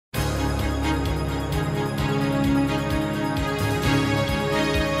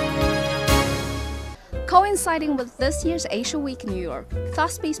Coinciding with this year's Asia Week New York,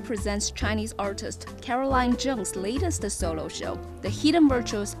 Sotheby presents Chinese artist Caroline Cheng's latest solo show, The Hidden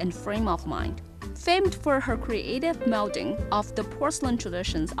Virtues and Frame of Mind. Famed for her creative melding of the porcelain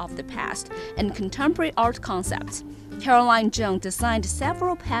traditions of the past and contemporary art concepts, Caroline Cheng designed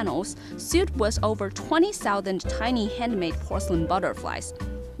several panels sealed with over 20,000 tiny handmade porcelain butterflies.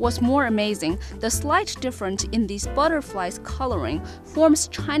 What's more amazing, the slight difference in these butterflies' coloring forms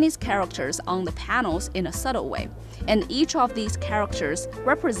Chinese characters on the panels in a subtle way, and each of these characters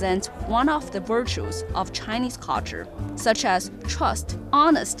represents one of the virtues of Chinese culture, such as trust,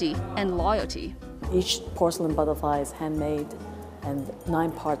 honesty, and loyalty. Each porcelain butterfly is handmade and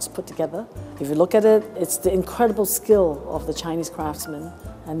 9 parts put together. If you look at it, it's the incredible skill of the Chinese craftsmen,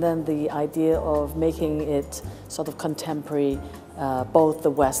 and then the idea of making it sort of contemporary. Both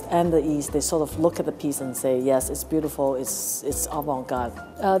the West and the East, they sort of look at the piece and say, yes, it's beautiful, it's avant-garde.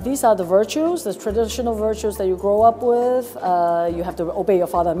 These are the virtues, the traditional virtues that you grow up with. You have to obey your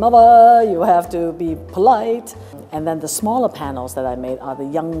father and mother, you have to be polite. And then the smaller panels that I made are the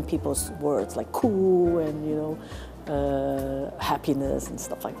young people's words, like cool and, happiness and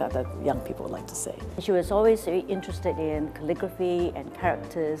stuff like that young people like to say. She was always very interested in calligraphy and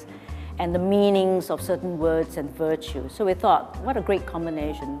characters and the meanings of certain words and virtues. So we thought, what a great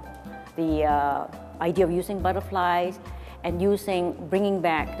combination. The idea of using butterflies and bringing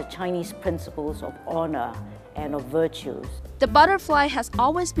back the Chinese principles of honor and of virtues. The butterfly has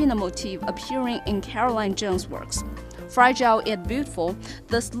always been a motif appearing in Caroline Cheng's works. Fragile yet beautiful,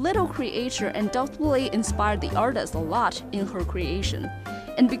 this little creature undoubtedly inspired the artist a lot in her creation.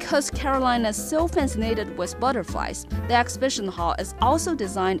 And because Caroline is so fascinated with butterflies, the exhibition hall is also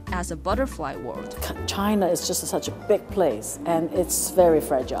designed as a butterfly world. China is just such a big place, and it's very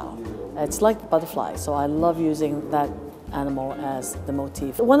fragile. It's like the butterfly, so I love using that animal as the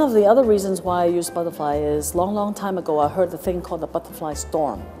motif. One of the other reasons why I use butterfly is long time ago I heard the thing called the butterfly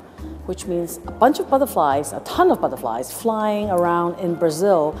storm, which means a bunch of butterflies, a ton of butterflies flying around in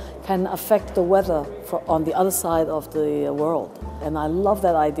Brazil can affect the weather on the other side of the world. And I love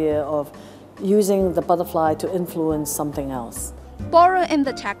that idea of using the butterfly to influence something else. Borrowing in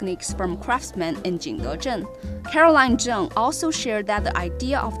the techniques from craftsmen in Jingdezhen, Caroline Cheng also shared that the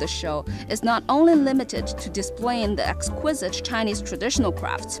idea of the show is not only limited to displaying the exquisite Chinese traditional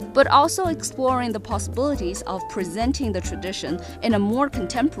crafts, but also exploring the possibilities of presenting the tradition in a more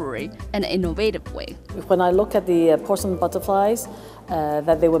contemporary and innovative way. When I look at the porcelain butterflies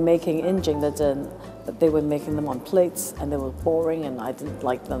that they were making in Jingdezhen, they were making them on plates and they were boring and I didn't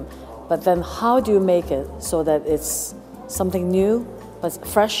like them. But then how do you make it so that it's something new, but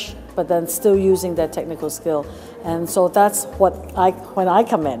fresh, but then still using that technical skill? And so that's what when I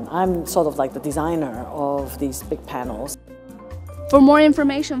come in, I'm sort of like the designer of these big panels. For more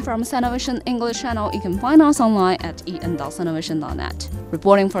information from SinoVision English channel, you can find us online at en.sinovision.net.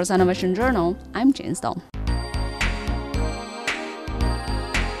 Reporting for SinoVision Journal, I'm Jane Stone.